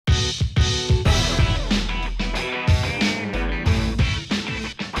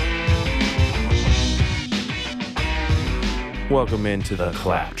Welcome into the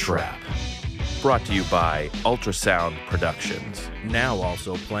Clap Trap. Brought to you by Ultrasound Productions. Now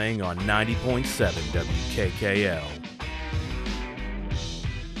also playing on 90.7 WKKL.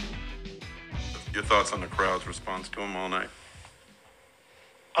 Your thoughts on the crowd's response to him all night?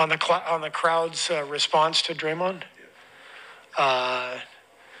 On the crowd's response to Draymond?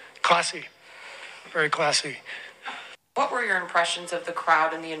 Classy. Very classy. What were your impressions of the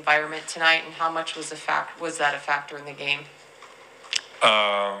crowd and the environment tonight, and how much was that a factor in the game?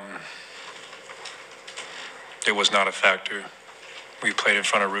 It was not a factor. We played in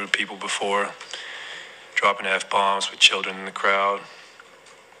front of rude people before, dropping F-bombs with children in the crowd.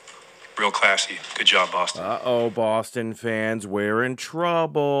 Real classy. Good job, Boston. Uh-oh, Boston fans, we're in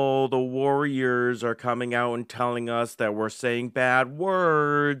trouble. The Warriors are coming out and telling us that we're saying bad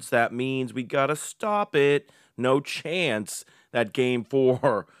words. That means we gotta stop it. No chance that Game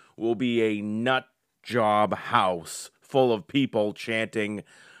 4 will be a nut job house full of people chanting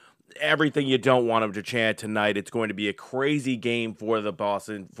everything you don't want them to chant tonight. It's going to be a crazy game for the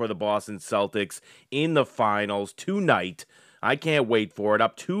Boston Celtics in the finals tonight. I can't wait for it.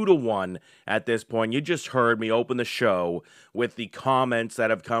 Up 2-1 at this point. You just heard me open the show with the comments that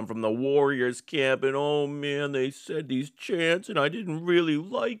have come from the Warriors camp. And oh man, they said these chants and I didn't really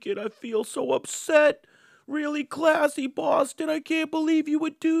like it. I feel so upset. Really classy, Boston. I can't believe you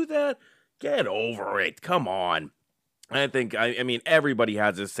would do that. Get over it. Come on. I mean, everybody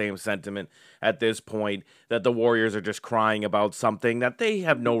has the same sentiment at this point that the Warriors are just crying about something that they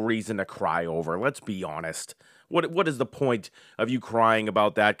have no reason to cry over. Let's be honest. What is the point of you crying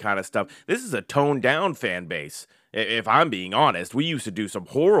about that kind of stuff? This is a toned down fan base. If I'm being honest, we used to do some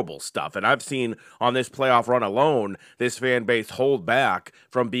horrible stuff, and I've seen on this playoff run alone, this fan base hold back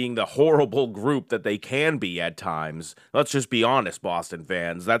from being the horrible group that they can be at times. Let's just be honest, Boston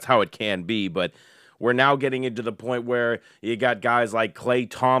fans. That's how it can be, but we're now getting into the point where you got guys like Klay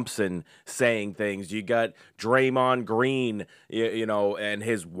Thompson saying things. You got Draymond Green, you know, and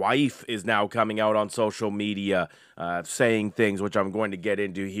his wife is now coming out on social media saying things, which I'm going to get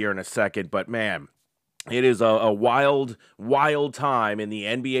into here in a second. But, man, it is a wild, wild time in the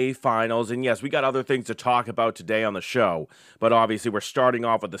NBA Finals. And yes, we got other things to talk about today on the show. But obviously, we're starting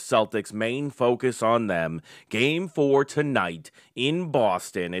off with the Celtics. Main focus on them. Game 4 tonight in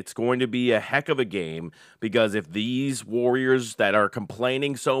Boston. It's going to be a heck of a game. Because if these Warriors that are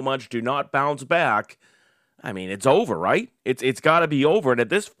complaining so much do not bounce back, I mean, it's over, right? It's got to be over. And at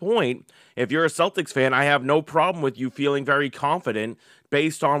this point, if you're a Celtics fan, I have no problem with you feeling very confident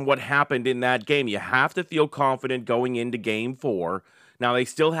based on what happened in that game. You have to feel confident going into Game 4. Now, they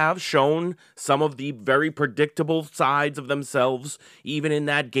still have shown some of the very predictable sides of themselves, even in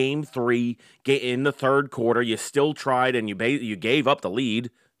that Game 3. In the third quarter, you still tried and you gave up the lead.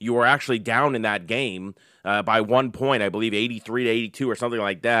 You were actually down in that game by 1 point, I believe 83-82 or something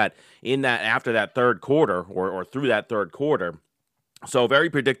like that, after that third quarter or through that third quarter. So very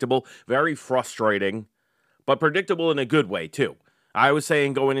predictable, very frustrating, but predictable in a good way too. I was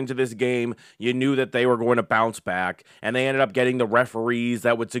saying going into this game, you knew that they were going to bounce back, and they ended up getting the referees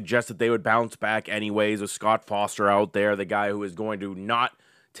that would suggest that they would bounce back anyways, with Scott Foster out there, the guy who is going to not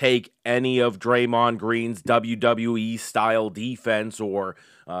take any of Draymond Green's WWE-style defense or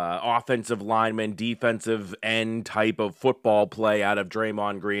offensive lineman, defensive end type of football play out of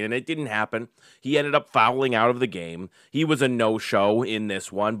Draymond Green, and it didn't happen. He ended up fouling out of the game. He was a no-show in this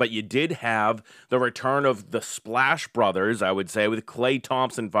one, but you did have the return of the Splash Brothers, I would say, with Klay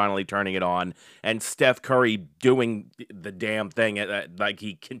Thompson finally turning it on, and Steph Curry doing the damn thing like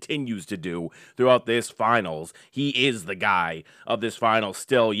he continues to do throughout this finals. He is the guy of this finals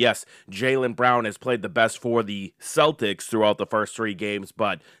still. Yes, Jaylen Brown has played the best for the Celtics throughout the first 3 games,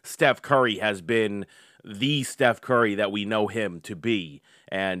 but Steph Curry has been the Steph Curry that we know him to be,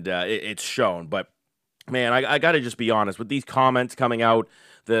 and it's shown. But, man, I got to just be honest, with these comments coming out,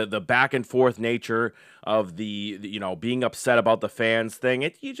 the back and forth nature of the being upset about the fans thing,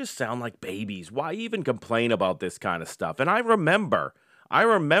 you just sound like babies. Why even complain about this kind of stuff? And I remember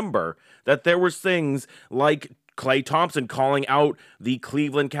that there was things like Klay Thompson calling out the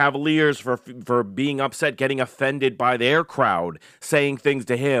Cleveland Cavaliers for being upset, getting offended by their crowd, saying things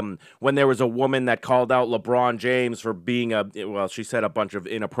to him when there was a woman that called out LeBron James for being she said a bunch of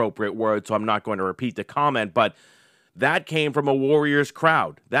inappropriate words, so I'm not going to repeat the comment, but that came from a Warriors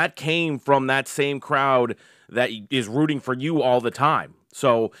crowd. That came from that same crowd that is rooting for you all the time.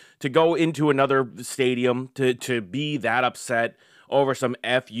 So to go into another stadium to be that upset over some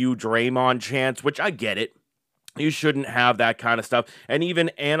F you Draymond chants, which I get it. You shouldn't have that kind of stuff. And even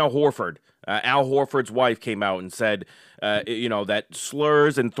Anna Horford, Al Horford's wife, came out and said, that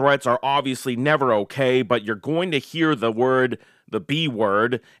slurs and threats are obviously never okay, but you're going to hear the B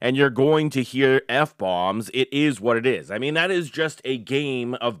word, and you're going to hear F-bombs. It is what it is. I mean, that is just a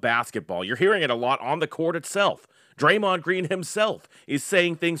game of basketball. You're hearing it a lot on the court itself. Draymond Green himself is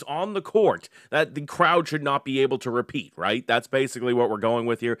saying things on the court that the crowd should not be able to repeat, right? That's basically what we're going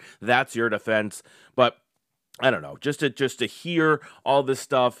with here. That's your defense. But I don't know, just to hear all this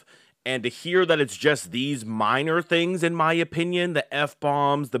stuff and to hear that it's just these minor things, in my opinion, the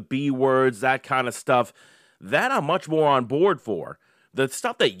F-bombs, the B words, that kind of stuff, that I'm much more on board for. The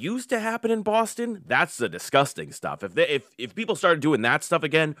stuff that used to happen in Boston, that's the disgusting stuff. If people started doing that stuff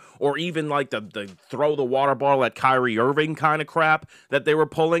again, or even like the throw the water bottle at Kyrie Irving kind of crap that they were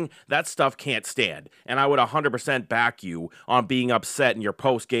pulling, that stuff can't stand. And I would 100% back you on being upset in your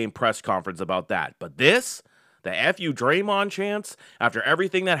post-game press conference about that. But this, the F you Draymond chants, after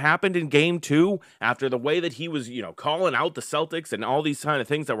everything that happened in Game 2, after the way that he was, calling out the Celtics and all these kind of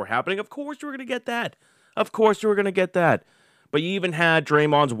things that were happening, of course you were going to get that. Of course you were going to get that. But you even had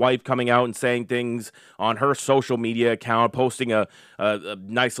Draymond's wife coming out and saying things on her social media account, posting a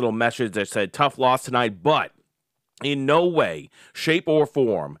nice little message that said, "Tough loss tonight, but in no way, shape, or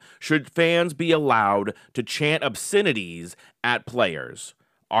form should fans be allowed to chant obscenities at players.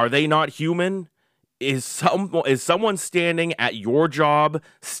 Are they not human? Is someone standing at your job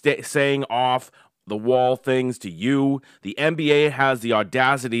saying off the wall things to you? The NBA has the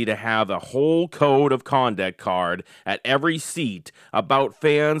audacity to have a whole code of conduct card at every seat about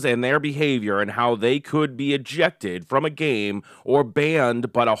fans and their behavior and how they could be ejected from a game or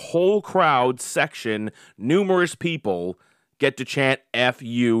banned, but a whole crowd section, numerous people, get to chant F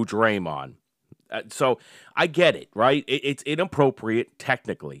you Draymond." So I get it, right? It's inappropriate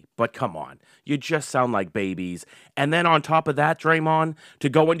technically, but come on. You just sound like babies. And then on top of that, Draymond, to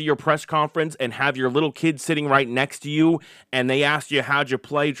go into your press conference and have your little kid sitting right next to you, and they asked you, "How'd you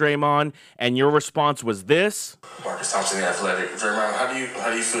play, Draymond?" And your response was this. Marcus Thompson, the Athletic. Draymond, how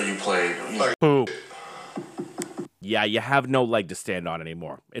do you feel you played? Poop. Yeah, you have no leg to stand on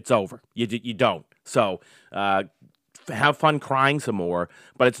anymore. It's over. You don't. So, have fun crying some more,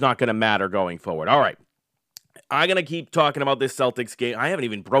 but it's not going to matter going forward. All right. I'm going to keep talking about this Celtics game. I haven't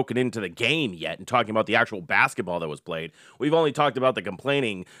even broken into the game yet and talking about the actual basketball that was played. We've only talked about the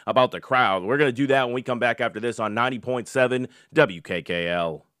complaining about the crowd. We're going to do that when we come back after this on 90.7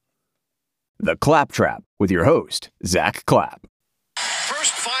 WKKL. The Claptrap with your host, Zack Clapp.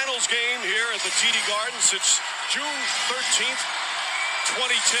 First finals game here at the TD Garden since June 13th. 2010.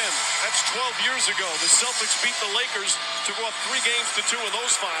 That's 12 years ago. The Celtics beat the Lakers to go up 3-2 in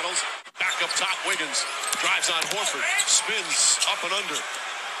those finals. Back up top, Wiggins drives on Horford, spins up and under.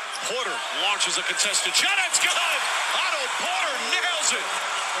 Porter launches a contested shot. It's good. Otto Porter nails it.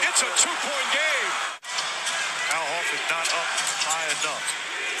 It's a 2-point game. Al Horford not up high enough.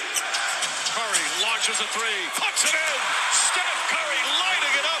 Curry launches a three, puts it in. Steph Curry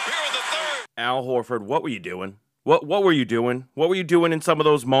lighting it up here in the third. Al Horford, what were you doing? What were you doing? What were you doing in some of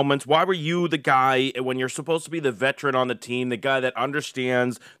those moments? Why were you the guy, when you're supposed to be the veteran on the team, the guy that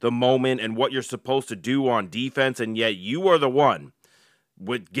understands the moment and what you're supposed to do on defense, and yet you are the one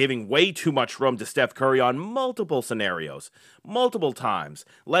with giving way too much room to Steph Curry on multiple scenarios, multiple times,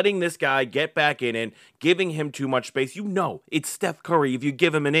 letting this guy get back in and giving him too much space. You know, it's Steph Curry. If you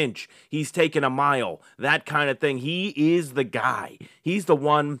give him an inch, he's taking a mile, that kind of thing. He is the guy. He's the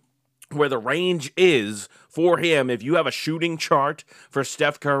one where the range is for him. If you have a shooting chart for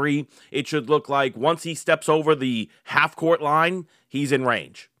Steph Curry, it should look like once he steps over the half-court line, he's in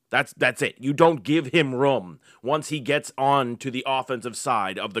range. That's it. You don't give him room once he gets on to the offensive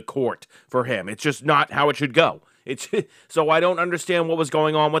side of the court for him. It's just not how it should go. So I don't understand what was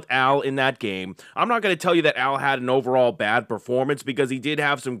going on with Al in that game. I'm not going to tell you that Al had an overall bad performance because he did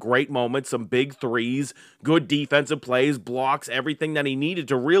have some great moments, some big threes, good defensive plays, blocks, everything that he needed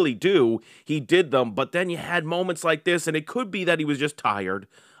to really do. He did them, but then you had moments like this, and it could be that he was just tired.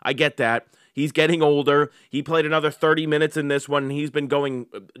 I get that. He's getting older. He played another 30 minutes in this one, and he's been going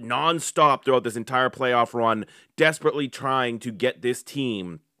nonstop throughout this entire playoff run, desperately trying to get this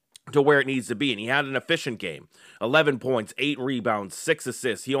team to where it needs to be. And he had an efficient game. 11 points, 8 rebounds, 6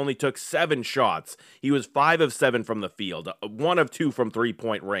 assists. He only took 7 shots. He was 5 of 7 from the field, 1 of 2 from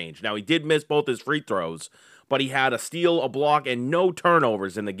three-point range. Now, he did miss both his free throws, but he had a steal, a block, and no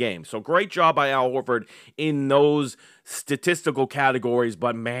turnovers in the game. So great job by Al Horford in those statistical categories,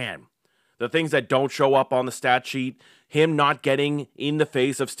 but man, the things that don't show up on the stat sheet, him not getting in the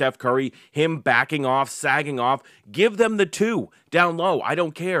face of Steph Curry, him backing off, sagging off, give them the 2 down low. I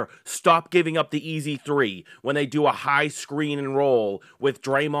don't care. Stop giving up the easy 3 when they do a high screen and roll with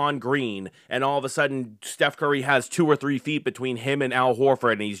Draymond Green, and all of a sudden Steph Curry has 2 or 3 feet between him and Al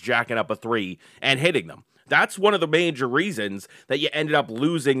Horford, and he's jacking up a 3 and hitting them. That's one of the major reasons that you ended up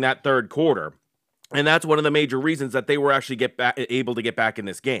losing that third quarter. And that's one of the major reasons that they were actually able to get back in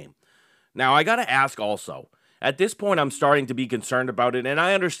this game. Now, I got to ask also, at this point, I'm starting to be concerned about it, and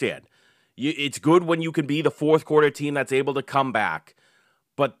I understand. It's good when you can be the fourth quarter team that's able to come back.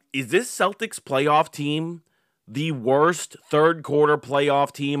 But is this Celtics playoff team the worst third quarter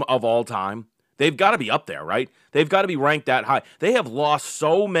playoff team of all time? They've got to be up there, right? They've got to be ranked that high. They have lost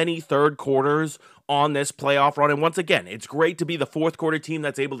so many third quarters on this playoff run. And once again, it's great to be the fourth quarter team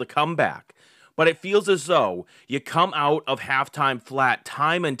that's able to come back. But it feels as though you come out of halftime flat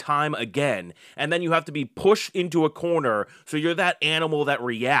time and time again, and then you have to be pushed into a corner so you're that animal that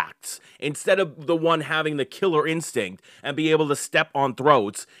reacts instead of the one having the killer instinct and be able to step on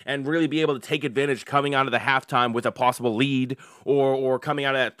throats and really be able to take advantage coming out of the halftime with a possible lead or coming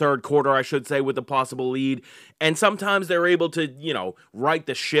out of that third quarter, I should say, with a possible lead. And sometimes they're able to, right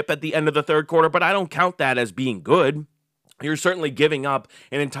the ship at the end of the third quarter, but I don't count that as being good. You're certainly giving up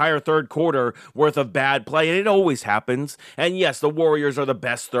an entire third quarter worth of bad play, and it always happens. And yes, the Warriors are the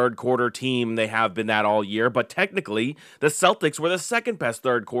best third quarter team. They have been that all year, but technically, the Celtics were the second best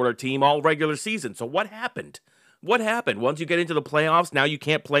third quarter team all regular season. So what happened? What happened? Once you get into the playoffs, now you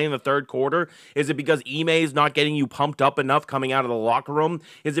can't play in the third quarter? Is it because Ime is not getting you pumped up enough coming out of the locker room?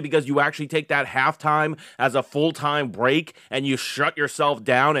 Is it because you actually take that halftime as a full-time break and you shut yourself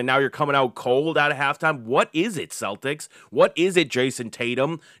down and now you're coming out cold out of halftime? What is it, Celtics? What is it, Jason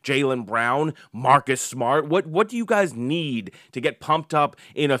Tatum, Jaylen Brown, Marcus Smart? What do you guys need to get pumped up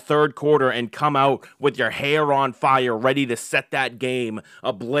in a third quarter and come out with your hair on fire, ready to set that game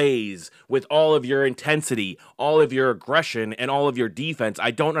ablaze with all of your intensity, all of your aggression, and all of your defense?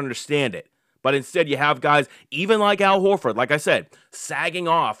 I don't understand it. But instead you have guys, even like Al Horford, like I said, sagging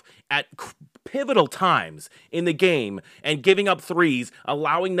off at pivotal times in the game and giving up threes,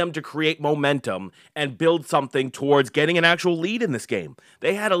 allowing them to create momentum and build something towards getting an actual lead in this game.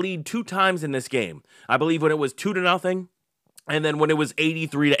 They had a lead 2 times in this game. I believe when it was 2-0, and then when it was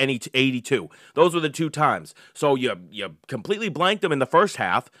 83-82. Those were the 2 times. So you completely blanked them in the first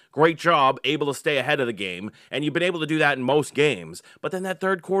half. Great job, able to stay ahead of the game. And you've been able to do that in most games. But then that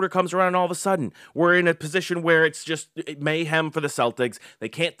third quarter comes around and all of a sudden, we're in a position where it's just mayhem for the Celtics. They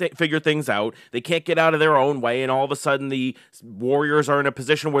can't figure things out. They can't get out of their own way. And all of a sudden, the Warriors are in a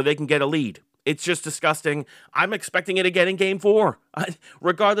position where they can get a lead. It's just disgusting. I'm expecting it again in Game 4.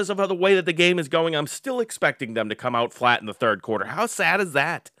 Regardless of how the way that the game is going, I'm still expecting them to come out flat in the third quarter. How sad is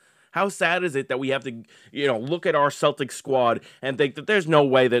that? How sad is it that we have to, look at our Celtics squad and think that there's no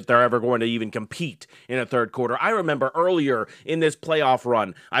way that they're ever going to even compete in a third quarter? I remember earlier in this playoff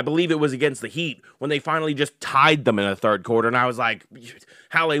run, I believe it was against the Heat, when they finally just tied them in the third quarter, and I was like,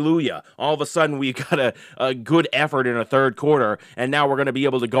 hallelujah. All of a sudden, we got a good effort in a third quarter, and now we're going to be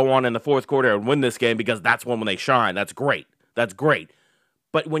able to go on in the fourth quarter and win this game because that's when they shine. That's great. That's great.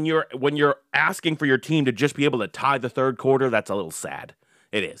 But when you're asking for your team to just be able to tie the third quarter, that's a little sad.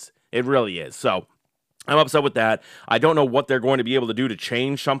 It is. It really is. So I'm upset with that. I don't know what they're going to be able to do to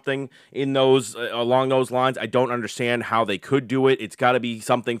change something in those along those lines. I don't understand how they could do it. It's got to be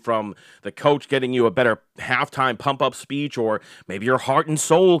something from the coach getting you a better halftime pump-up speech, or maybe your heart and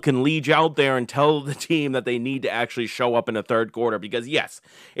soul can lead you out there and tell the team that they need to actually show up in the third quarter. Because, yes,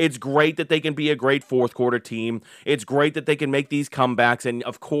 it's great that they can be a great fourth quarter team. It's great that they can make these comebacks, and,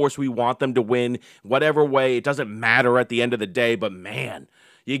 of course, we want them to win whatever way. It doesn't matter at the end of the day, but, man,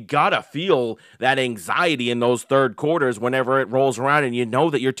 you gotta feel that anxiety in those third quarters whenever it rolls around and you know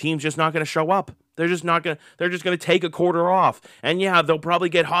that your team's just not going to show up. They're just going to take a quarter off. And yeah, they'll probably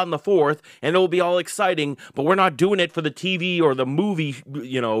get hot in the fourth and it'll be all exciting, but we're not doing it for the TV or the movie,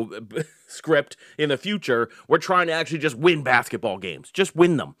 script in the future. We're trying to actually just win basketball games. Just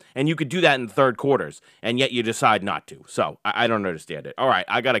win them. And you could do that in the third quarters, and yet you decide not to. So I don't understand it. All right,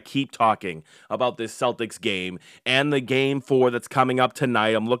 I got to keep talking about this Celtics game and the Game 4 that's coming up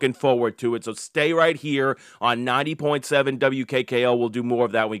tonight. I'm looking forward to it. So stay right here on 90.7 WKKL. We'll do more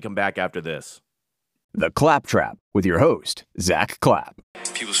of that when we come back after this. The Claptrap with your host, Zack Clapp.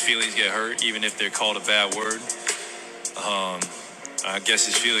 People's feelings get hurt, even if they're called a bad word. I guess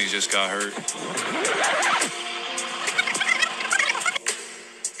his feelings just got hurt.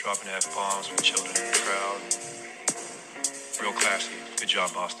 Dropping F-bombs with children in the crowd. Real classy. Good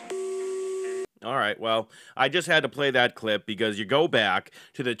job, Boston. All right, well, I just had to play that clip because you go back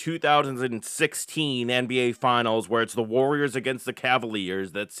to the 2016 NBA Finals where it's the Warriors against the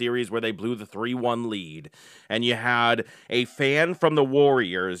Cavaliers, that series where they blew the 3-1 lead, and you had a fan from the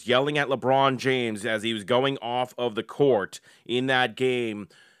Warriors yelling at LeBron James as he was going off of the court in that game,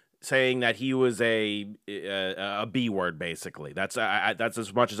 saying that he was a B word, basically. That's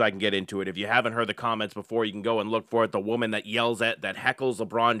as much as I can get into it. If you haven't heard the comments before, you can go and look for it. The woman that that heckles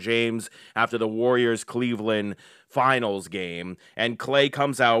LeBron James after the Warriors Cleveland finals game, and Clay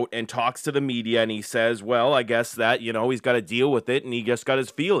comes out and talks to the media, and he says, well, I guess that, he's got to deal with it, and he just got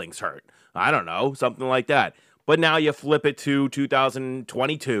his feelings hurt. I don't know, something like that. But now you flip it to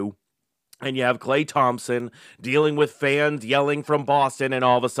 2022, and you have Klay Thompson dealing with fans yelling from Boston, and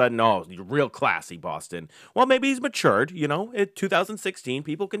all of a sudden, oh, you're real classy, Boston. Well, maybe he's matured, In 2016,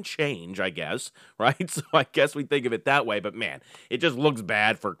 people can change, I guess, right? So I guess we think of it that way, but man, it just looks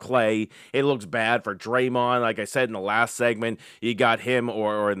bad for Klay. It looks bad for Draymond. Like I said in the last segment, you got him,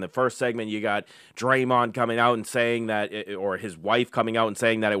 or in the first segment, you got Draymond coming out and saying that, or his wife coming out and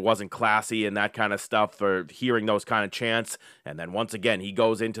saying that it wasn't classy and that kind of stuff for hearing those kind of chants. And then once again, he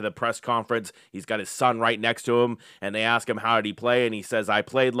goes into the press conference. He's got his son right next to him, and they ask him, how did he play? And he says, I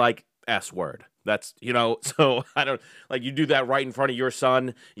played like S word. That's, so I don't, like, you do that right in front of your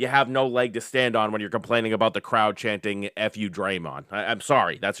son, you have no leg to stand on when you're complaining about the crowd chanting, F you, Draymond. I'm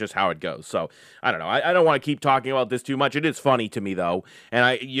sorry. That's just how it goes. So, I don't know. I don't want to keep talking about this too much. It is funny to me, though.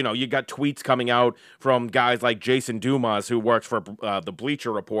 And you got tweets coming out from guys like Jason Dumas, who works for the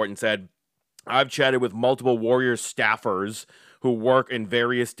Bleacher Report, and said, I've chatted with multiple Warriors staffers who work in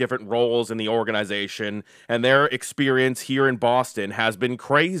various different roles in the organization, and their experience here in Boston has been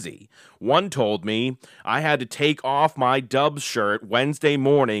crazy. One told me, I had to take off my Dubs shirt Wednesday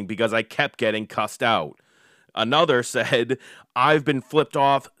morning because I kept getting cussed out. Another said, I've been flipped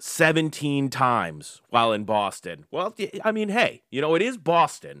off 17 times while in Boston. Well, I mean, hey, it is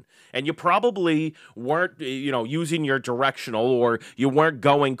Boston, and you probably weren't, using your directional, or you weren't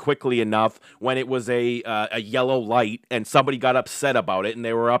going quickly enough when it was a yellow light and somebody got upset about it and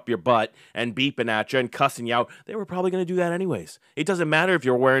they were up your butt and beeping at you and cussing you out. They were probably going to do that anyways. It doesn't matter if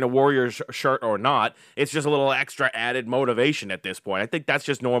you're wearing a Warriors shirt or not. It's just a little extra added motivation at this point. I think that's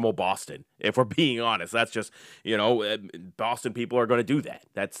just normal Boston, if we're being honest. That's just, Boston people are going to do that.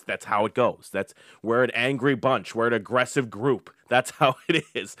 That's how it goes. We're an angry bunch. We're an aggressive group. That's how it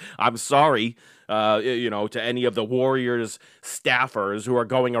is. I'm sorry, to any of the Warriors staffers who are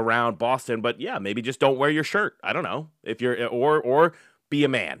going around Boston, but yeah, maybe just don't wear your shirt. I don't know if you're, or be a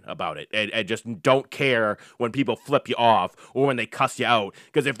man about it, and just don't care when people flip you off or when they cuss you out.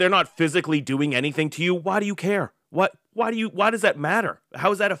 Because if they're not physically doing anything to you, why do you care? Why does that matter?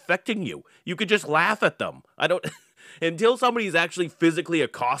 How is that affecting you? You could just laugh at them. Until somebody's actually physically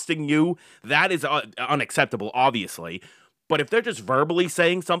accosting you, that is unacceptable, obviously. But if they're just verbally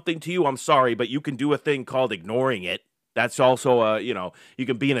saying something to you, I'm sorry, but you can do a thing called ignoring it. That's also, you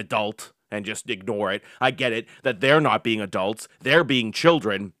can be an adult and just ignore it. I get it that they're not being adults. They're being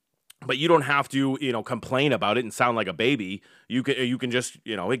children. But you don't have to, complain about it and sound like a baby. You can just,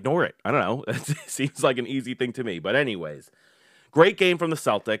 ignore it. I don't know. It seems like an easy thing to me. But anyways, great game from the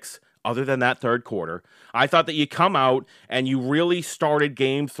Celtics. Other than that third quarter, I thought that you come out and you really started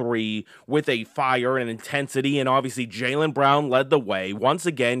game 3 with a fire and intensity, and obviously Jaylen Brown led the way. Once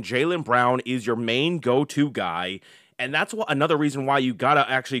again, Jaylen Brown is your main go-to guy, and that's another reason why you gotta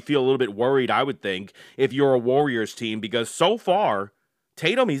actually feel a little bit worried, I would think, if you're a Warriors team, because so far,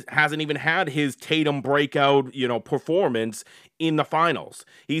 Tatum hasn't even had his Tatum breakout, performance in the finals.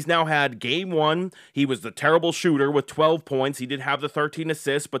 He's now had game 1. He was the terrible shooter with 12 points. He did have the 13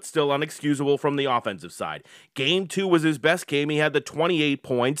 assists, but still unexcusable from the offensive side. Game 2 was his best game. He had the 28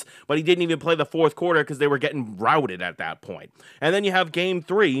 points, but he didn't even play the fourth quarter because they were getting routed at that point. And then you have game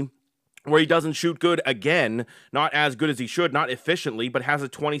 3, where he doesn't shoot good again, not as good as he should, not efficiently, but has a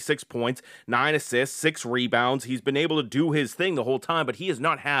 26 points, 9 assists, 6 rebounds. He's been able to do his thing the whole time, but he has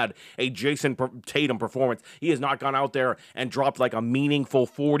not had a Jason Tatum performance. He has not gone out there and dropped like a meaningful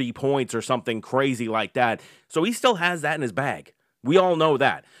 40 points or something crazy like that. So he still has that in his bag. We all know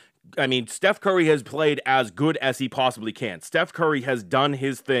that. I mean, Steph Curry has played as good as he possibly can. Steph Curry has done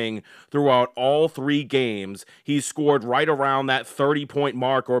his thing throughout all 3 games. He's scored right around that 30-point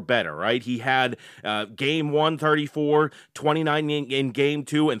mark or better, right? He had game 1, 34, 29 in game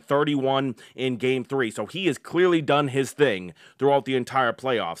 2, and 31 in game 3. So he has clearly done his thing throughout the entire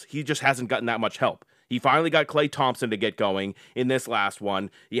playoffs. He just hasn't gotten that much help. He finally got Klay Thompson to get going in this last one.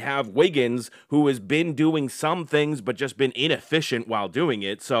 You have Wiggins, who has been doing some things, but just been inefficient while doing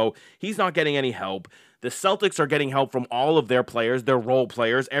it, so he's not getting any help. The Celtics are getting help from all of their players, their role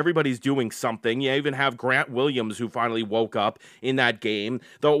players. Everybody's doing something. You even have Grant Williams, who finally woke up in that game.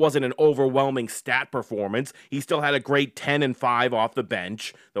 Though it wasn't an overwhelming stat performance, he still had a great 10 and 5 off the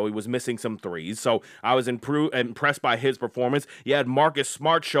bench, though he was missing some threes. So I was impressed by his performance. You had Marcus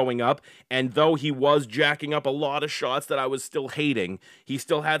Smart showing up, and though he was jacking up a lot of shots that I was still hating, he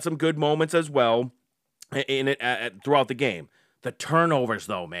still had some good moments as well in it throughout the game. The turnovers,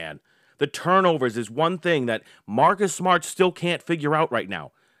 though, man. The turnovers is one thing that Marcus Smart still can't figure out right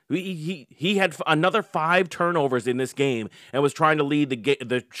now. He had another 5 turnovers in this game and was trying to lead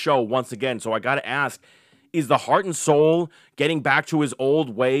the show once again. So I got to ask, is the heart and soul getting back to his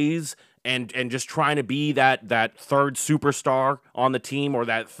old ways and just trying to be that third superstar on the team, or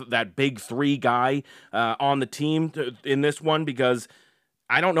that big 3 guy on the team in this one? Because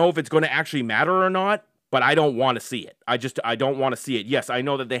I don't know if it's going to actually matter or not, but I don't want to see it. I don't want to see it. Yes, I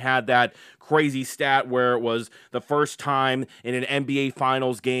know that they had that crazy stat where it was the first time in an NBA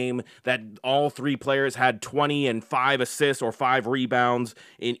Finals game that all 3 players had 20 and 5 assists or 5 rebounds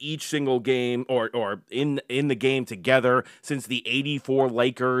in each single game, or in the game together since the 84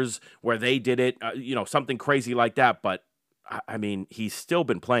 Lakers, where they did it, something crazy like that. But I mean, he's still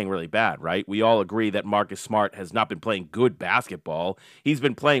been playing really bad, right? We all agree that Marcus Smart has not been playing good basketball. He's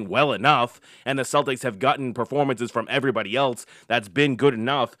been playing well enough, and the Celtics have gotten performances from everybody else that's been good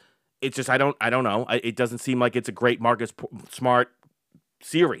enough. It's just I don't know. It doesn't seem like it's a great Marcus Smart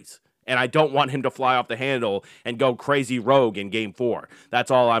series, and I don't want him to fly off the handle and go crazy rogue in Game 4.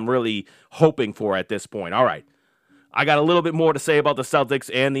 That's all I'm really hoping for at this point. All right. I got a little bit more to say about the Celtics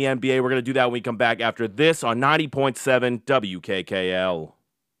and the NBA. We're going to do that when we come back after this on 90.7 WKKL.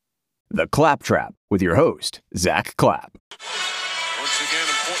 The Claptrap with your host, Zack Clapp. Once again,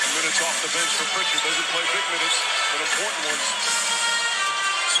 important minutes off the bench for Pritchard. Doesn't play big minutes, but important ones.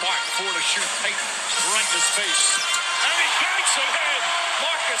 Smart, 4 to shoot. Payton right in his face. And he banks it in.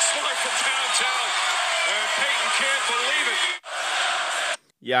 Marcus Smart from downtown. And Payton can't believe it.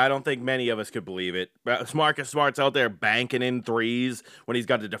 Yeah, I don't think many of us could believe it. Marcus Smart's out there banking in threes when he's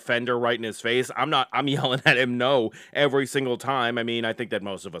got a defender right in his face. I'm yelling at him no every single time. I mean, I think that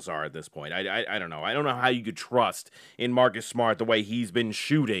most of us are at this point. I don't know. I don't know how you could trust in Marcus Smart the way he's been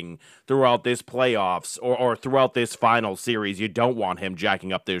shooting throughout this playoffs or throughout this final series. You don't want him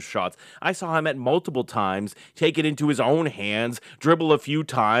jacking up those shots. I saw him at multiple times take it into his own hands, dribble a few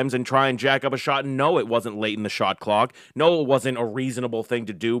times, and try and jack up a shot. And no, it wasn't late in the shot clock. No, it wasn't a reasonable thing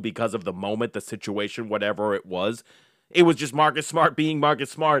to do because of the moment, the situation, whatever it was. It was just Marcus Smart being Marcus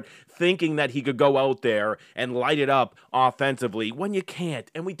Smart, thinking that he could go out there and light it up offensively when you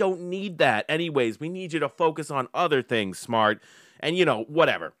can't. And we don't need that anyways. We need you to focus on other things, Smart. And,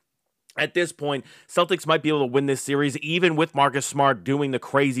 whatever. At this point, Celtics might be able to win this series, even with Marcus Smart doing the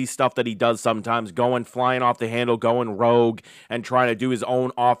crazy stuff that he does sometimes, flying off the handle, going rogue, and trying to do his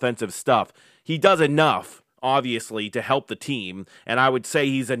own offensive stuff. He does enough, obviously, to help the team, and I would say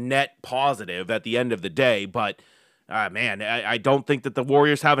he's a net positive at the end of the day, but man, I don't think that the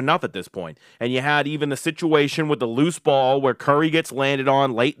Warriors have enough at this point. And you had even the situation with the loose ball where Curry gets landed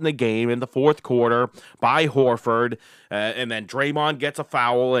on late in the game in the fourth quarter by Horford, and then Draymond gets a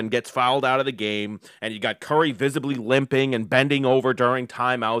foul and gets fouled out of the game, and you got Curry visibly limping and bending over during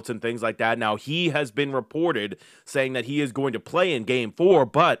timeouts and things like that. Now, he has been reported saying that he is going to play in Game 4,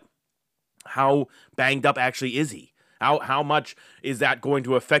 but how banged up actually is he? How much is that going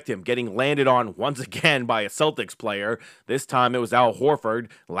to affect him getting landed on once again by a Celtics player? This time it was Al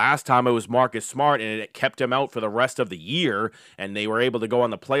Horford. Last time it was Marcus Smart, and it kept him out for the rest of the year, and they were able to go on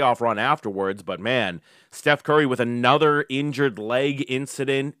the playoff run afterwards. But man, Steph Curry with another injured leg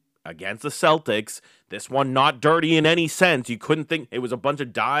incident against the Celtics. This one not dirty in any sense. You couldn't think it was a bunch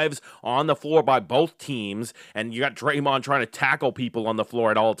of dives on the floor by both teams, and you got Draymond trying to tackle people on the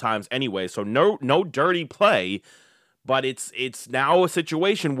floor at all times anyway. So no dirty play. But it's now a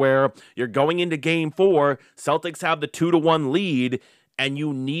situation where you're going into Game 4, Celtics have the 2-1 lead, and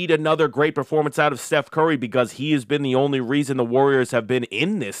you need another great performance out of Steph Curry because he has been the only reason the Warriors have been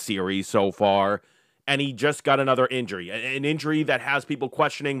in this series so far, and he just got another injury, an injury that has people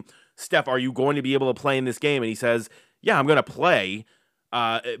questioning, Steph, are you going to be able to play in this game? And he says, yeah, I'm going to play,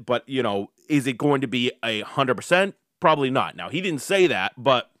 but, is it going to be 100%? Probably not. Now, he didn't say that,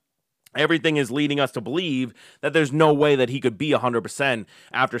 but everything is leading us to believe that there's no way that he could be 100%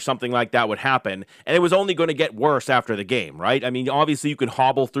 after something like that would happen. And it was only going to get worse after the game, right? I mean, obviously you can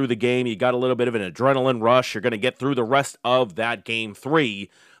hobble through the game. You got a little bit of an adrenaline rush. You're going to get through the rest of that Game 3,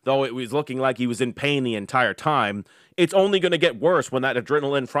 though it was looking like he was in pain the entire time. it's only going to get worse when that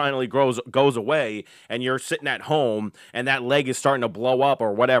adrenaline finally goes away and you're sitting at home and that leg is starting to blow up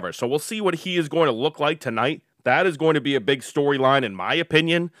or whatever. So we'll see what he is going to look like tonight. That is going to be a big storyline, in my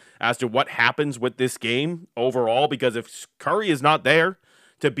opinion, as to what happens with this game overall, because if Curry is not there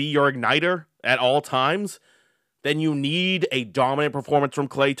to be your igniter at all times, then you need a dominant performance from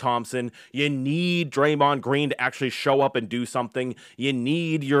Klay Thompson. You need Draymond Green to actually show up and do something. You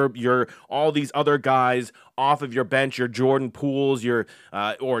need your all these other guys off of your bench, your Jordan Pooles,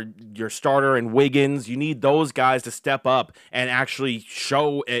 or your starter and Wiggins. You need those guys to step up and actually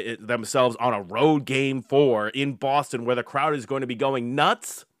show themselves on a road game 4 in Boston, where the crowd is going to be going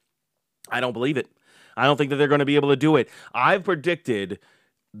nuts. I don't believe it. I don't think that they're going to be able to do it. I've predicted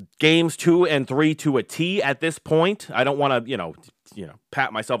games 2 and 3 to a T at this point. I don't want to,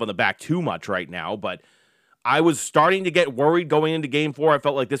 pat myself on the back too much right now, but I was starting to get worried going into game 4. I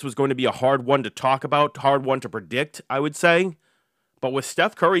felt like this was going to be a hard one to talk about, hard one to predict, I would say. But with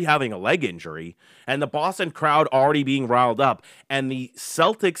Steph Curry having a leg injury and the Boston crowd already being riled up and the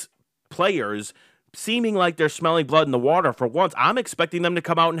Celtics players seeming like they're smelling blood in the water for once, I'm expecting them to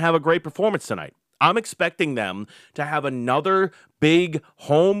come out and have a great performance tonight. I'm expecting them to have another big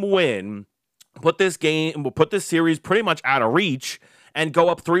home win, put this series pretty much out of reach, and go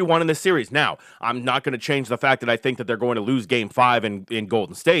up 3-1 in the series. Now, I'm not going to change the fact that I think that they're going to lose Game 5 in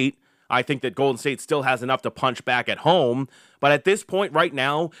Golden State. I think that Golden State still has enough to punch back at home. But at this point right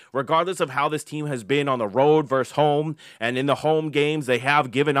now, regardless of how this team has been on the road versus home, and in the home games, they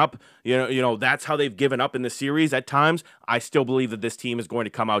have given up, that's how they've given up in the series at times. I still believe that this team is going to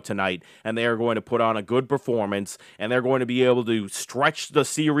come out tonight, and they are going to put on a good performance, and they're going to be able to stretch the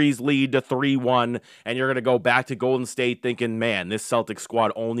series lead to 3-1, and you're going to go back to Golden State thinking, man, this Celtics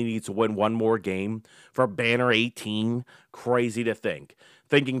squad only needs to win one more game for banner 18. Crazy to think.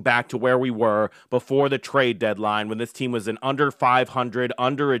 Thinking back to where we were before the trade deadline, when this team was an under 500,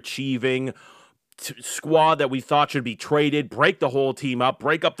 underachieving squad that we thought should be traded, break the whole team up,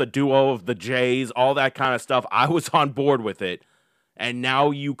 break up the duo of the Jays, all that kind of stuff. I was on board with it. And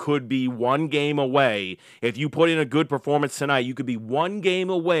now you could be one game away. If you put in a good performance tonight, you could be one game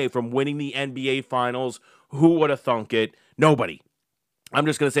away from winning the NBA Finals. Who would have thunk it? Nobody. I'm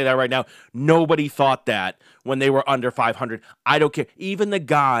just going to say that right now. Nobody thought that when they were under 500. I don't care. Even the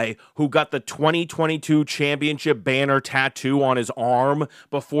guy who got the 2022 championship banner tattoo on his arm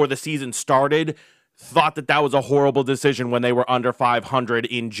before the season started thought that that was a horrible decision when they were under 500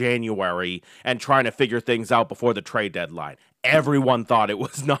 in January and trying to figure things out before the trade deadline. Everyone thought it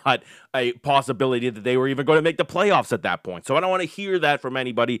was not a possibility that they were even going to make the playoffs at that point. So I don't want to hear that from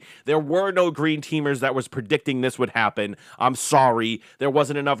anybody. There were no green teamers that was predicting this would happen. I'm sorry. There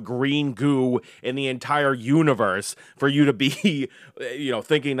wasn't enough green goo in the entire universe for you to be,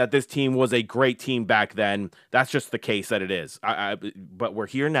 thinking that this team was a great team back then. That's just the case that it is. But we're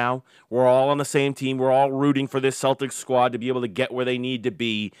here now. We're all on the same team. We're all rooting for this Celtics squad to be able to get where they need to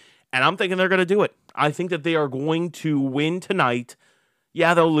be. And I'm thinking they're going to do it. I think that they are going to win tonight.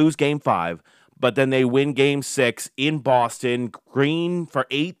 Yeah, they'll lose Game 5, but then they win Game 6 in Boston. Green for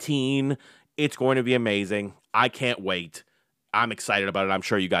 18. It's going to be amazing. I can't wait. I'm excited about it. I'm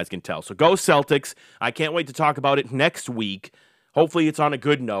sure you guys can tell. So go Celtics. I can't wait to talk about it next week. Hopefully it's on a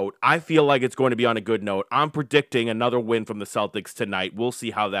good note. I feel like it's going to be on a good note. I'm predicting another win from the Celtics tonight. We'll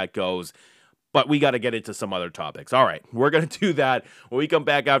see how that goes. But we got to get into some other topics. All right, we're going to do that when we come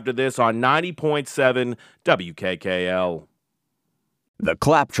back after this on 90.7 WKKL. The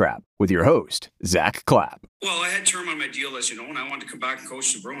Claptrap with your host, Zack Clapp. Well, I had term on my deal, as you know, and I wanted to come back and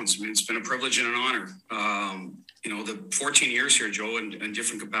coach the Bruins. I mean, it's been a privilege and an honor. The 14 years here, Joe, in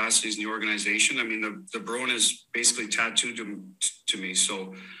different capacities in the organization. I mean, the Bruin is basically tattooed to me.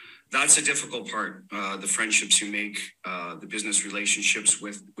 So that's a difficult part. The friendships you make, the business relationships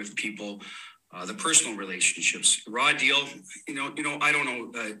with people. The personal relationships. Raw deal, I don't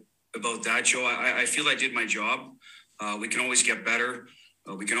know about that, Joe. I feel I did my job. We can always get better.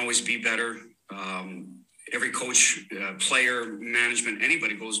 We can always be better. Every coach, player, management,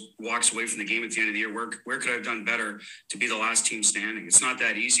 anybody walks away from the game at the end of the year. Where could I have done better to be the last team standing? It's not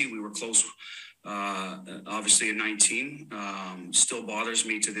that easy. We were close, obviously, in 19. Still bothers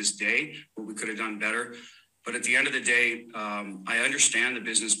me to this day, but we could have done better. But at the end of the day, I understand the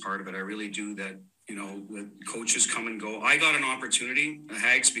business part of it. I really do that, the coaches come and go. I got an opportunity,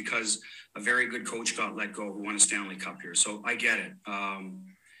 Hags, because a very good coach got let go who won a Stanley Cup here. So I get it.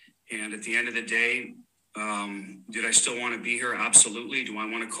 And at the end of the day, did I still want to be here? Absolutely. Do I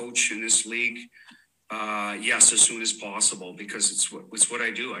want to coach in this league? Yes, as soon as possible, because it's what I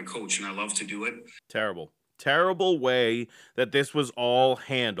do. I coach and I love to do it. Terrible way that this was all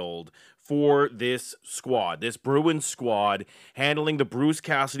handled for this squad, this Bruins squad, handling the Bruce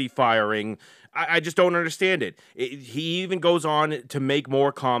Cassidy firing. I just don't understand it. He even goes on to make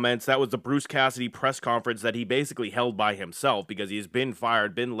more comments. That was the Bruce Cassidy press conference that he basically held by himself because he's been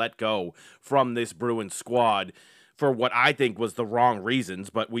fired, been let go from this Bruins squad for what I think was the wrong reasons,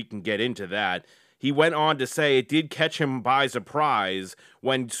 but we can get into that. He went on to say it did catch him by surprise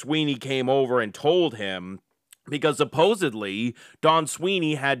when Sweeney came over and told him, because supposedly Don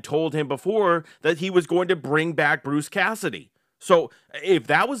Sweeney had told him before that he was going to bring back Bruce Cassidy. So if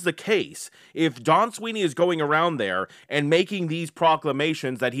that was the case, if Don Sweeney is going around there and making these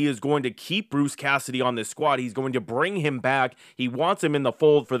proclamations that he is going to keep Bruce Cassidy on this squad, he's going to bring him back, he wants him in the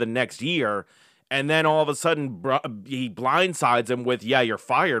fold for the next year, and then all of a sudden he blindsides him with, yeah, you're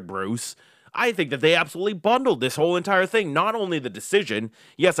fired, Bruce. I think that they absolutely bundled this whole entire thing. Not only the decision,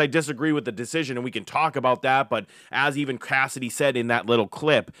 yes, I disagree with the decision, and we can talk about that, but as even Cassidy said in that little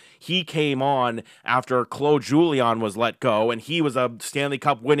clip, he came on after Claude Julien was let go, and he was a Stanley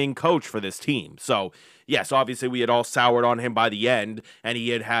Cup winning coach for this team. So, yes, obviously we had all soured on him by the end, and he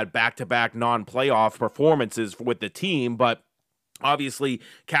had back-to-back non-playoff performances with the team, but obviously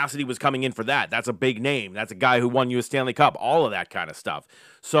Cassidy was coming in for that. That's a big name. That's a guy who won you a Stanley Cup, all of that kind of stuff.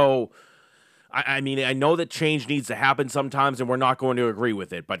 So I mean, I know that change needs to happen sometimes, and we're not going to agree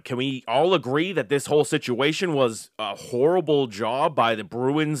with it, but can we all agree that this whole situation was a horrible job by the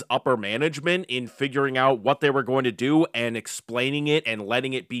Bruins upper management in figuring out what they were going to do and explaining it and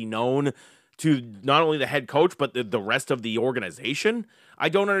letting it be known to not only the head coach, but the rest of the organization? I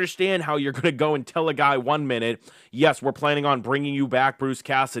don't understand how you're going to go and tell a guy 1 minute, yes, we're planning on bringing you back, Bruce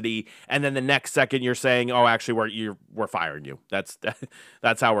Cassidy, and then the next second you're saying, oh, actually, we're firing you. That's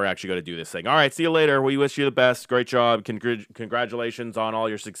how we're actually going to do this thing. All right, see you later. We wish you the best. Great job. Congratulations on all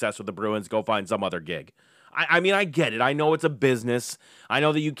your success with the Bruins. Go find some other gig. I mean, I get it. I know it's a business. I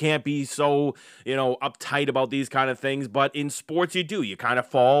know that you can't be so, uptight about these kind of things, but in sports you do. You kind of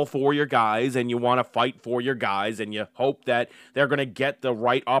fall for your guys and you want to fight for your guys and you hope that they're going to get the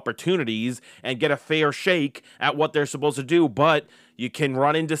right opportunities and get a fair shake at what they're supposed to do, but you can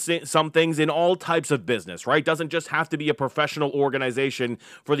run into some things in all types of business, right? Doesn't just have to be a professional organization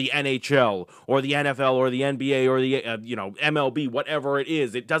for the NHL or the NFL or the NBA or the MLB, whatever it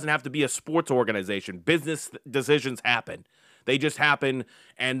is. It doesn't have to be a sports organization. Business decisions happen. They just happen,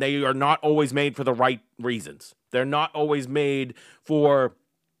 and they are not always made for the right reasons. They're not always made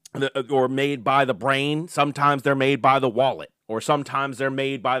made by the brain. Sometimes they're made by the wallet. Or sometimes they're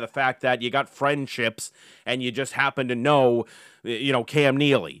made by the fact that you got friendships and you just happen to know, Cam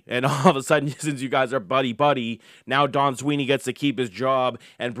Neely. And all of a sudden, since you guys are buddy-buddy, now Don Sweeney gets to keep his job.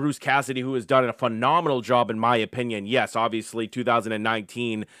 And Bruce Cassidy, who has done a phenomenal job, in my opinion. Yes, obviously,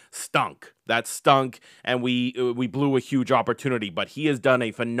 2019 stunk. That stunk, and we blew a huge opportunity. But he has done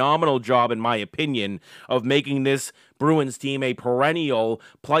a phenomenal job, in my opinion, of making this Bruins team a perennial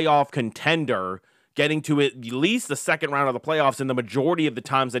playoff contender, getting to at least the second round of the playoffs in the majority of the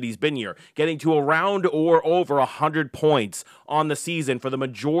times that he's been here, getting to around or over 100 points on the season for the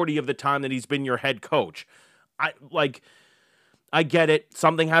majority of the time that he's been your head coach. I get it.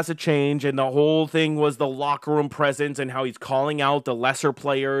 Something has to change, and the whole thing was the locker room presence and how he's calling out the lesser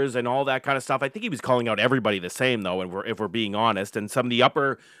players and all that kind of stuff. I think he was calling out everybody the same, though, and if we're being honest. And some of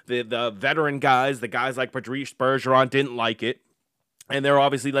the veteran guys, the guys like Patrice Bergeron, didn't like it. And they're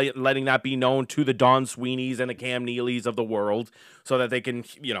obviously letting that be known to the Don Sweeneys and the Cam Neelys of the world so that they can,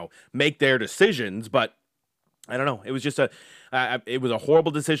 make their decisions. But I don't know. It was just it was a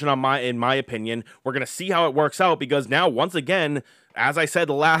horrible decision in my opinion. We're going to see how it works out because now, once again, as I said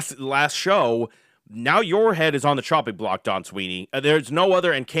the last show, now your head is on the chopping block, Don Sweeney. There's no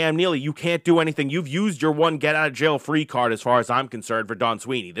other, and Cam Neely, you can't do anything. You've used your one get-out-of-jail-free card as far as I'm concerned for Don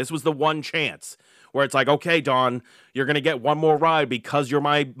Sweeney. This was the one chance where it's like, okay, Don, you're going to get one more ride because you're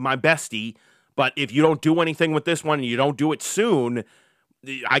my bestie, but if you don't do anything with this one and you don't do it soon,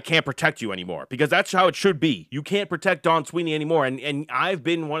 I can't protect you anymore, because that's how it should be. You can't protect Don Sweeney anymore, and I've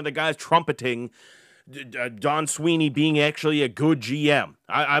been one of the guys trumpeting Don Sweeney being actually a good GM.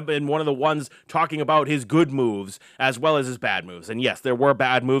 I've been one of the ones talking about his good moves as well as his bad moves. And yes, there were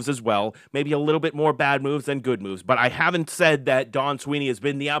bad moves as well. Maybe a little bit more bad moves than good moves. But I haven't said that Don Sweeney has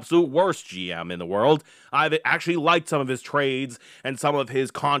been the absolute worst GM in the world. I've actually liked some of his trades and some of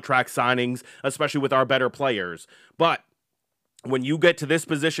his contract signings, especially with our better players. But when you get to this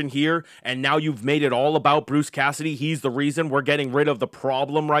position here, and now you've made it all about Bruce Cassidy, he's the reason we're getting rid of the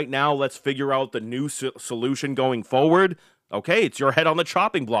problem right now. Let's figure out the new solution going forward. Okay, it's your head on the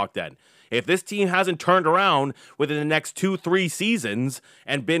chopping block then. If this team hasn't turned around within the next 2-3 seasons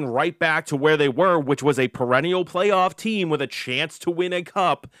and been right back to where they were, which was a perennial playoff team with a chance to win a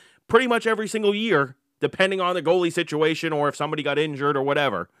cup pretty much every single year, depending on the goalie situation or if somebody got injured or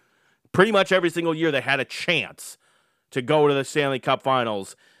whatever. Pretty much every single year they had a chance to go to the Stanley Cup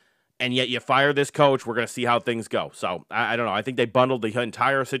Finals, and yet you fire this coach. We're going to see how things go. So, I don't know. I think they bundled the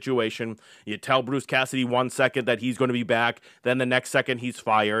entire situation. You tell Bruce Cassidy 1 second that he's going to be back, then the next second he's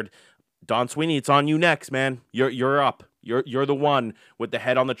fired. Don Sweeney, it's on you next, man. You're up. You're the one with the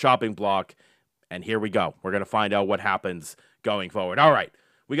head on the chopping block, and here we go. We're going to find out what happens going forward. All right.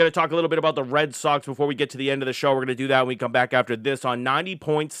 We got to talk a little bit about the Red Sox before we get to the end of the show. We're going to do that when we come back after this on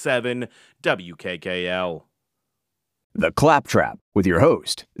 90.7 WKKL. The Claptrap with your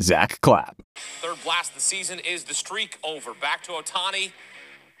host, Zack Clapp. Third blast of the season. Is the streak over? Back to Ohtani.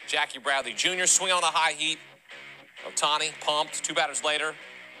 Jackie Bradley Jr. swing on a high heat. Ohtani pumped. 2 batters later.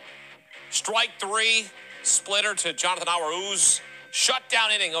 Strike 3. Splitter to Jonathan Arauz.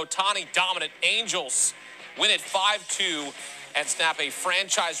 Shutdown inning. Ohtani dominant. Angels win it 5-2 and snap a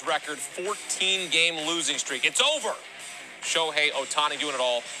franchise record 14-game losing streak. It's over. Shohei Ohtani doing it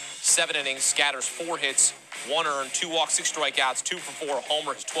all. 7 innings, scatters 4 hits, 1 earned, 2 walks, 6 strikeouts, 2 for 4,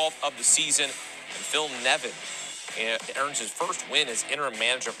 homer, his 12th of the season. And Phil Nevin earns his first win as interim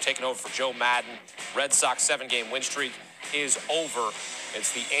manager, taking over for Joe Madden. Red Sox 7-game win streak is over.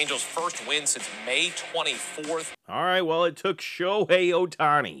 It's the Angels' first win since May 24th. All right, well, it took Shohei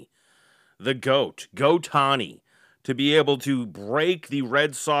Ohtani, the GOAT, Gotani, to be able to break the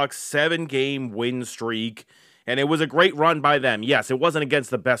Red Sox 7-game win streak, and it was a great run by them. Yes, it wasn't against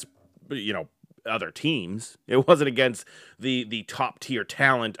the best, other teams. It wasn't against the top-tier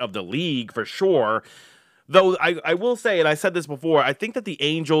talent of the league, for sure. Though I will say, and I said this before, I think that the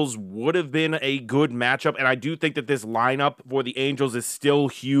Angels would have been a good matchup, and I do think that this lineup for the Angels is still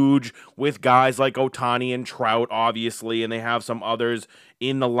huge with guys like Ohtani and Trout, obviously, and they have some others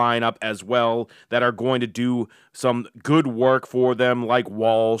in the lineup as well that are going to do some good work for them, like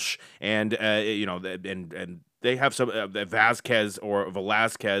Walsh, and they have some Velasquez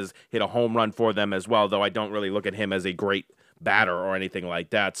hit a home run for them as well, though I don't really look at him as a great batter or anything like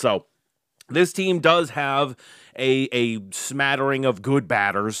that. So this team does have a smattering of good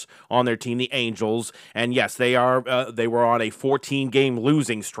batters on their team, the Angels, and yes, they were on a 14-game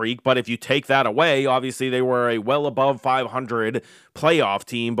losing streak, but if you take that away, obviously they were a well above 500 playoff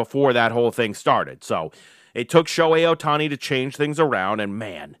team before that whole thing started. So it took Shohei Ohtani to change things around, and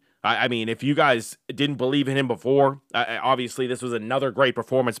man, I mean, if you guys didn't believe in him before, obviously this was another great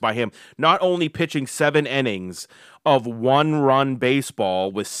performance by him. Not only pitching 7 innings of 1-run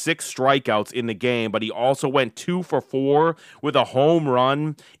baseball with 6 strikeouts in the game, but he also went 2 for 4 with a home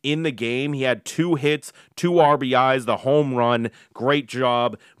run in the game. He had 2 hits, 2 RBIs, the home run. Great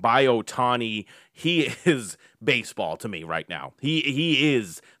job by Ohtani. He is baseball to me right now. He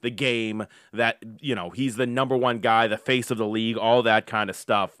is the game that, he's the number 1 guy, the face of the league, all that kind of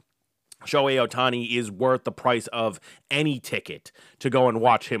stuff. Shohei Ohtani is worth the price of any ticket to go and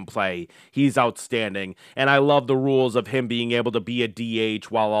watch him play. He's outstanding, and I love the rules of him being able to be a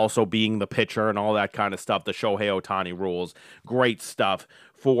DH while also being the pitcher and all that kind of stuff, the Shohei Ohtani rules. Great stuff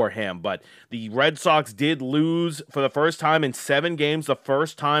for him. But the Red Sox did lose for the first time in 7 games, the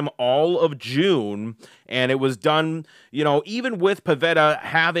first time all of June, and it was done, even with Pivetta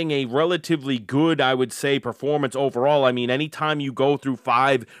having a relatively good, I would say, performance overall. I mean, anytime you go through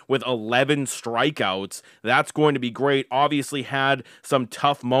 5 with 11 strikeouts, that's going to be great. Obviously had some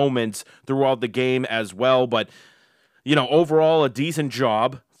tough moments throughout the game as well, but overall a decent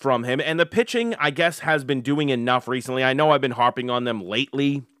job from him. And the pitching, I guess, has been doing enough recently. I know I've been harping on them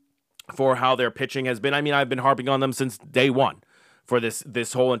lately for how their pitching has been. I mean, I've been harping on them since day one for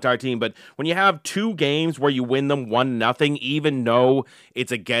this whole entire team. But when you have 2 games where you win them 1-0, even though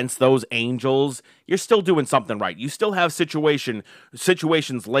it's against those Angels, you're still doing something right. You still have situations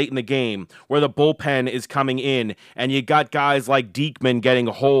late in the game where the bullpen is coming in, and you got guys like Diekman getting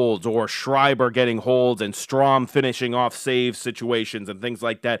holds, or Schreiber getting holds, and Strom finishing off save situations and things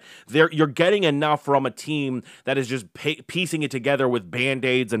like that. You're getting enough from a team that is just piecing it together with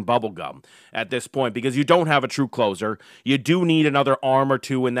Band-Aids and bubblegum at this point, because you don't have a true closer. You do need another arm or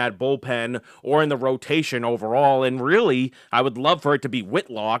 2 in that bullpen or in the rotation overall, and really, I would love for it to be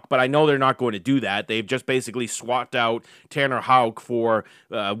Whitlock, but I know they're not going to do that. They've just basically swapped out Tanner Houck for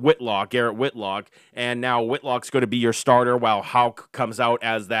Garrett Whitlock, and now Whitlock's going to be your starter while Houck comes out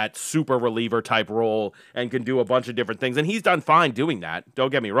as that super reliever type role and can do a bunch of different things, and he's done fine doing that. Don't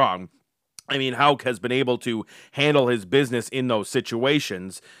get me wrong. I mean, Houck has been able to handle his business in those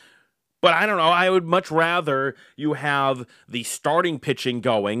situations. But I don't know. I would much rather you have the starting pitching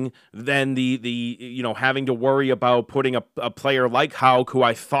going than the having to worry about putting a player like Houck, who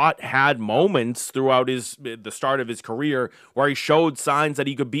I thought had moments throughout the start of his career where he showed signs that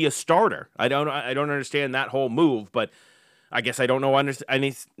he could be a starter. I don't understand that whole move, but I guess I don't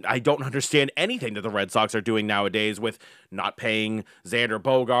understand anything that the Red Sox are doing nowadays with not paying Xander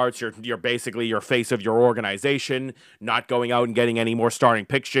Bogaerts. You're basically your face of your organization, not going out and getting any more starting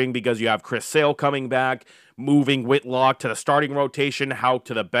pitching because you have Chris Sale coming back, moving Whitlock to the starting rotation, Houck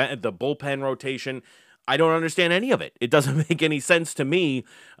to the bullpen rotation. I don't understand any of it. It doesn't make any sense to me,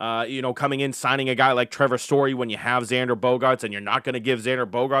 coming in, signing a guy like Trevor Story when you have Xander Bogaerts and you're not going to give Xander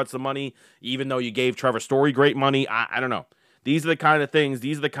Bogaerts the money, even though you gave Trevor Story great money. I don't know. These are the kind of things,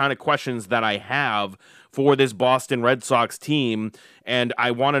 these are the kind of questions that I have for this Boston Red Sox team, and I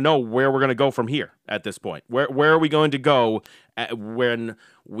want to know where we're going to go from here at this point. Where are we going to go when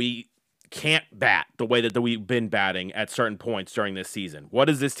we can't bat the way that we've been batting at certain points during this season? What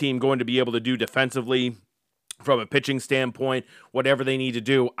is this team going to be able to do defensively? From a pitching standpoint, whatever they need to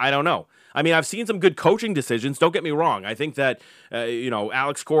do, I don't know. I mean, I've seen some good coaching decisions. Don't get me wrong. I think that,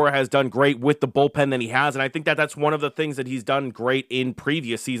 Alex Cora has done great with the bullpen that he has, and I think that that's one of the things that he's done great in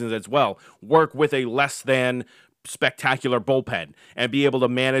previous seasons as well. Work with a less than spectacular bullpen and be able to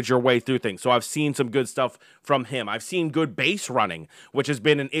manage your way through things. So I've seen some good stuff from him. I've seen good base running, which has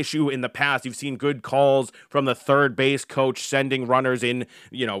been an issue in the past. You've seen good calls from the third base coach sending runners in,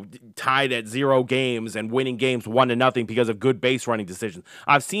 tied at 0 games and winning games 1-0 because of good base running decisions.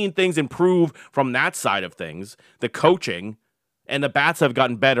 I've seen things improve from that side of things. The coaching and the bats have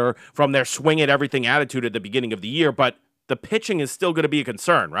gotten better from their swing at everything attitude at the beginning of the year, but the pitching is still going to be a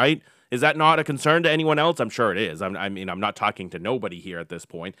concern, right? Is that not a concern to anyone else? I'm sure it is. I'm not talking to nobody here at this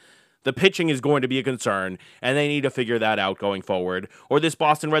point. The pitching is going to be a concern, and they need to figure that out going forward, or this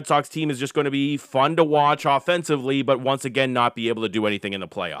Boston Red Sox team is just going to be fun to watch offensively, but once again, not be able to do anything in the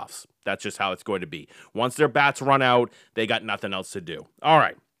playoffs. That's just how it's going to be. Once their bats run out, they got nothing else to do. All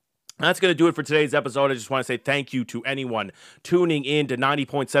right. That's going to do it for today's episode. I just want to say thank you to anyone tuning in to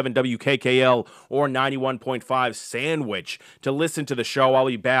 90.7 WKKL or 91.5 Sandwich to listen to the show. I'll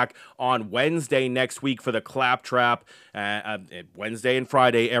be back on Wednesday next week for the Claptrap. Wednesday and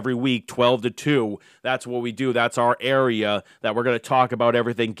Friday every week, 12 to 2. That's what we do. That's our area that we're going to talk about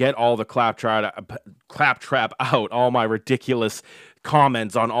everything. Get all the Claptrap out, all my ridiculous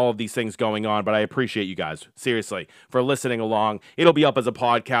comments on all of these things going on, but I appreciate you guys, seriously, for listening along. It'll be up as a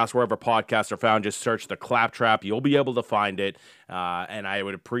podcast wherever podcasts are found. Just search the Claptrap. You'll be able to find it, and I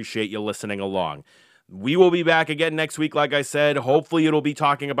would appreciate you listening along. We will be back again next week, like I said. Hopefully it'll be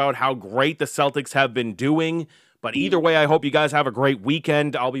talking about how great the Celtics have been doing, but either way, I hope you guys have a great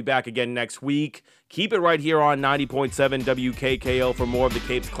weekend. I'll be back again next week. Keep it right here on 90.7 WKKL for more of the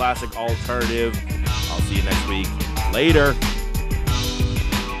Capes Classic Alternative. I'll see you next week. Later.